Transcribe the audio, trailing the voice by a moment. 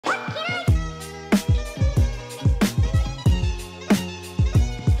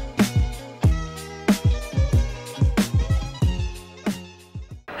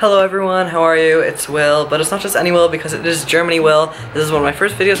Hello everyone, how are you? It's Will, but it's not just any Will because it is Germany Will. This is one of my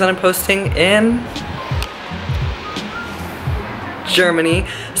first videos that I'm posting in Germany.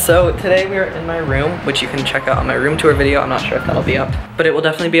 So today we are in my room, which you can check out on my room tour video. I'm not sure if that'll be up, but it will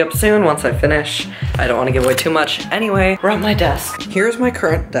definitely be up soon once I finish. I don't want to give away too much. Anyway, we're at my desk. Here's my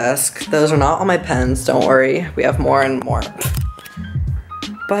current desk. Those are not all my pens, don't worry. We have more and more.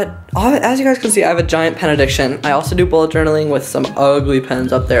 But as you guys can see, I have a giant pen addiction. I also do bullet journaling with some ugly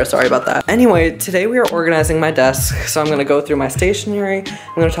pens up there, sorry about that. Anyway, today we are organizing my desk, so I'm gonna go through my stationery,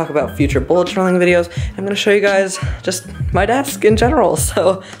 I'm gonna talk about future bullet journaling videos, I'm gonna show you guys just my desk in general,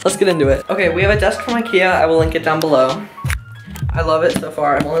 so let's get into it. Okay, we have a desk from IKEA, I will link it down below. I love it so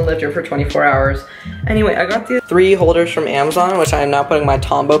far, I've only lived here for 24 hours. Anyway, I got these 3 holders from Amazon, which I am now putting my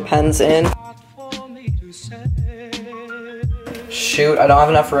Tombow pens in. Shoot, I don't have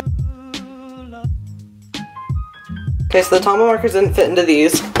enough room. Okay, so the Tombow markers didn't fit into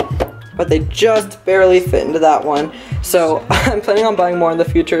these, but they just barely fit into that one. So I'm planning on buying more in the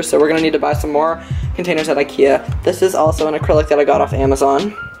future, so we're gonna need to buy some more containers at IKEA. This is also an acrylic that I got off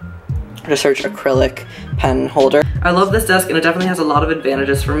Amazon. Just search acrylic pen holder. I love this desk and it definitely has a lot of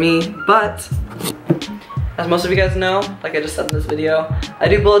advantages for me, but as most of you guys know, like I just said in this video, I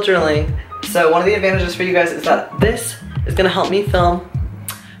do bullet journaling. So one of the advantages for you guys is that this is gonna help me film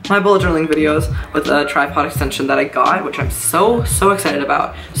my bullet journaling videos with a tripod extension that I got, which I'm so excited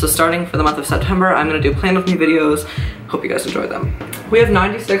about. So starting for the month of September, I'm gonna do plan with me videos. Hope you guys enjoy them. We have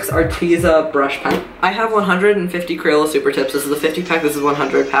 96 Arteza brush pen. I have 150 Crayola Super Tips. This is a 50 pack, this is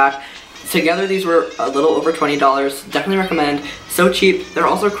 100 pack. Together these were a little over $20. Definitely recommend. So cheap. They're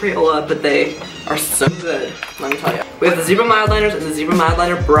also Crayola, but they are so good, let me tell you. We have the Zebra Mildliners and the Zebra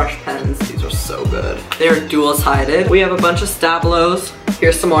Mildliner brush pens. These are so good. They are dual-sided. We have a bunch of Stablos.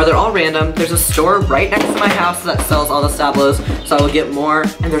 Here's some more, they're all random. There's a store right next to my house that sells all the Stablos, so I will get more,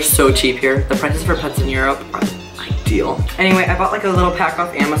 and they're so cheap here. The prices for pets in Europe are ideal. Anyway, I bought like a little pack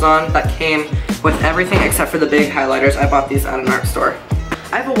off Amazon that came with everything except for the big highlighters. I bought these at an art store.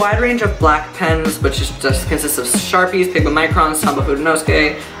 I have a wide range of black pens, which just consists of Sharpies, Pigment Microns, Tombow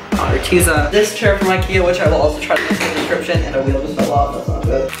Fudenosuke, Arteza. This chair from IKEA, which I will also try to link in the description, and a wheel just fell off, that's not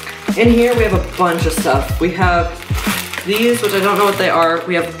good. In here we have a bunch of stuff. We have these, which I don't know what they are.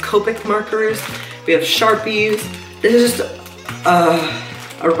 We have Copic markers, we have Sharpies. This is just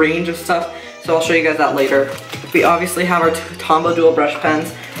a range of stuff, so I'll show you guys that later. We obviously have our Tombow dual brush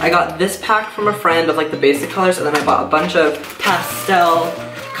pens. I got this pack from a friend of like the basic colors, and then I bought a bunch of pastel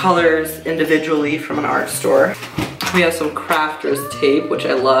colors individually from an art store. We have some Crafters tape, which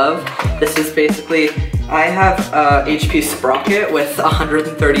I love. This is basically, I have a HP Sprocket with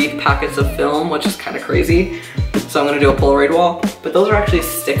 130 packets of film, which is kind of crazy. So I'm gonna do a Polaroid wall, but those are actually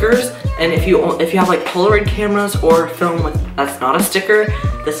stickers. And if you have like Polaroid cameras or film that's not a sticker,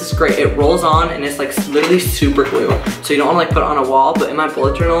 this is great. It rolls on and it's like literally super glue. So you don't wanna like put it on a wall, but in my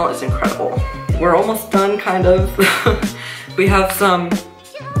bullet journal, it's incredible. We're almost done, kind of. We have some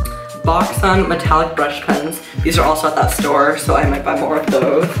Boxon metallic brush pens. These are also at that store, so I might buy more of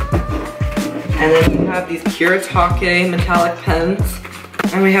those. And then we have these Kuretake metallic pens.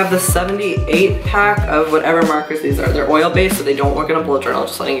 And we have the 78 pack of whatever markers these are. They're oil-based, so they don't work in a bullet journal,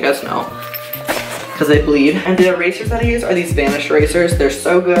 just letting you guys know, because they bleed. And the erasers that I use are these Vanish erasers. They're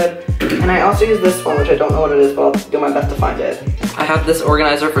so good. And I also use this one, which I don't know what it is, but I'll do my best to find it. I have this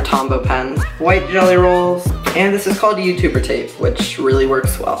organizer for Tombow pens, white jelly rolls, and this is called YouTuber tape, which really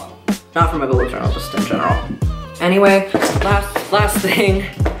works well. Not for my bullet journal, just in general. Anyway, last thing.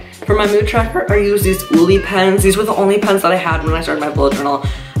 For my mood tracker, I use these Woolly pens. These were the only pens that I had when I started my bullet journal.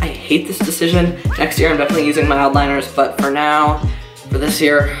 I hate this decision. Next year I'm definitely using my outliners, but for now, for this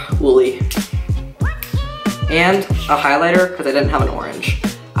year, Woolly. And a highlighter, because I didn't have an orange.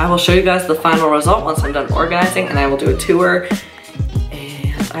 I will show you guys the final result once I'm done organizing, and I will do a tour.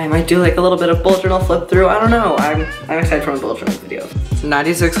 And I might do like a little bit of bullet journal flip through. I don't know. I'm excited for my bullet journal videos.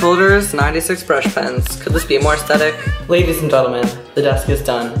 96 holders, 96 brush pens. Could this be more aesthetic? Ladies and gentlemen, the desk is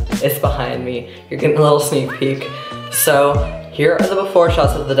done. It's behind me. You're getting a little sneak peek. So here are the before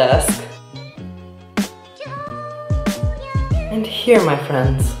shots of the desk. And here, my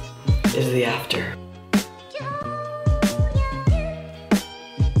friends, is the after.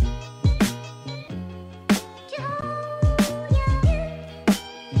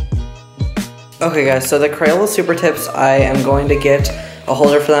 Okay guys, so the Crayola Super Tips, I am going to get a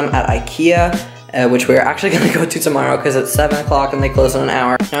holder for them at IKEA, which we're actually gonna go to tomorrow because it's 7 o'clock and they close in an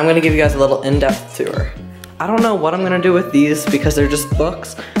hour. And I'm gonna give you guys a little in-depth tour. I don't know what I'm gonna do with these because they're just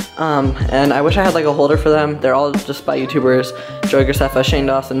books, And I wish I had like a holder for them. They're all just by YouTubers: Joey Graceffa, Shane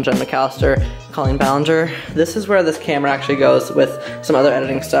Dawson, Jen McAllister, Colleen Ballinger. This is where this camera actually goes with some other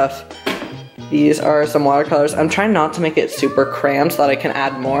editing stuff. These are some watercolors. I'm trying not to make it super crammed so that I can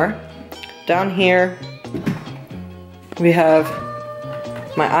add more. Down here, we have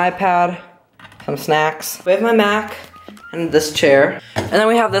my iPad, some snacks. We have my Mac and this chair. And then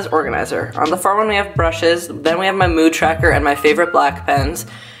we have this organizer. On the far one we have brushes, then we have my mood tracker and my favorite black pens.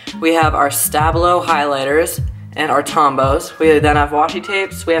 We have our Stabilo highlighters and our Tombos. We then have washi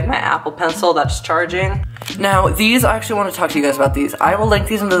tapes. We have my Apple Pencil that's charging. Now these, I actually want to talk to you guys about these. I will link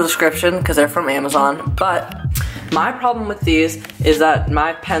these in the description because they're from Amazon, but my problem with these is that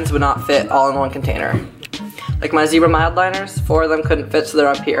my pens would not fit all in one container. Like my Zebra mild liners, 4 of them couldn't fit, so they're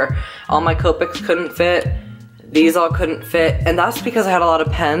up here. All my Copics couldn't fit. These all couldn't fit, and that's because I had a lot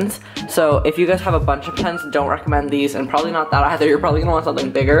of pens. So if you guys have a bunch of pens, don't recommend these, and probably not that either. You're probably gonna want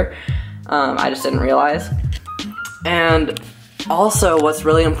something bigger. I just didn't realize. And also, what's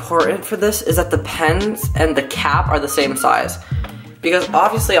really important for this is that the pens and the cap are the same size. Because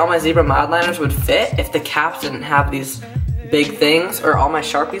obviously all my Zebra mild liners would fit if the caps didn't have these big things, or all my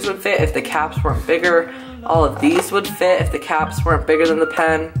Sharpies would fit if the caps weren't bigger. All of these would fit if the caps weren't bigger than the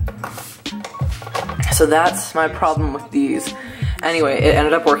pen. So that's my problem with these. Anyway, it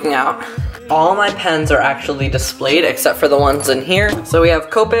ended up working out. All my pens are actually displayed except for the ones in here. So we have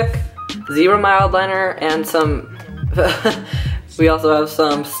Copic, Zebra mild liner, and some, we also have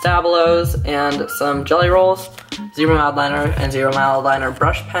some Stabilos and some Jelly Rolls, Zebra mild liner and Zebra mild liner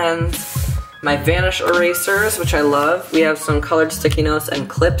brush pens, my Vanish erasers, which I love. We have some colored sticky notes and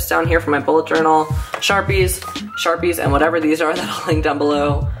clips down here for my bullet journal, Sharpies, and whatever these are that I'll link down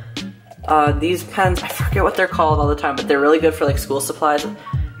below. These pens, I forget what they're called all the time, but they're really good for like school supplies.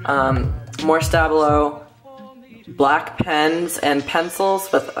 More Stabilo, black pens and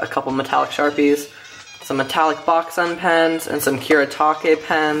pencils with a couple metallic Sharpies, some metallic box end pens, and some Kuretake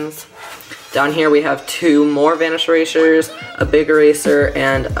pens. Down here we have 2 more Vanish erasers, a big eraser,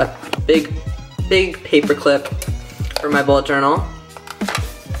 and a big paper clip for my bullet journal.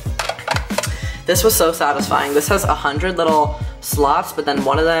 This was so satisfying. This has 100 little slots, but then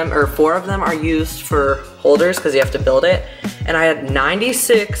 1 of them, or 4 of them, are used for holders because you have to build it. And I had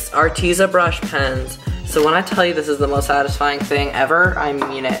 96 Arteza brush pens. So when I tell you this is the most satisfying thing ever, I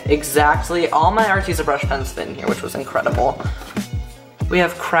mean it. Exactly. All my Arteza brush pens fit in here, which was incredible. We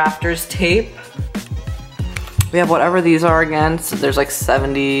have Crafters tape. We have whatever these are again. So there's like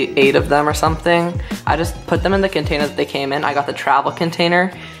 78 of them or something. I just put them in the container that they came in. I got the travel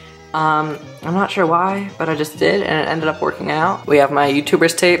container. I'm not sure why, but I just did, and it ended up working out. We have my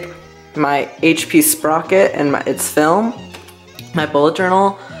YouTubers tape, my HP sprocket and its film, my bullet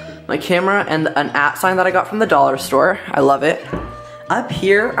journal, my camera, and an @ sign that I got from the dollar store. I love it. Up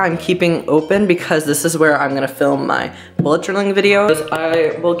here, I'm keeping open because this is where I'm gonna film my bullet journaling videos.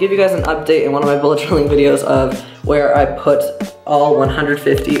 I will give you guys an update in one of my bullet journaling videos of where I put all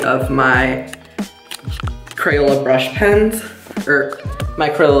 150 of my Crayola brush pens, or my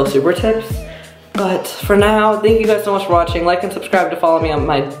Crayola Super Tips. But for now, thank you guys so much for watching. Like and subscribe to follow me on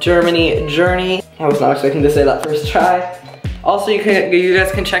my Germany journey. I was not expecting to say that first try. Also, you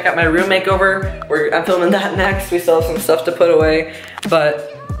guys can check out my room makeover. I'm filming that next. We still have some stuff to put away.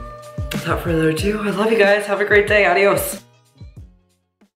 But without further ado, I love you guys. Have a great day. Adios.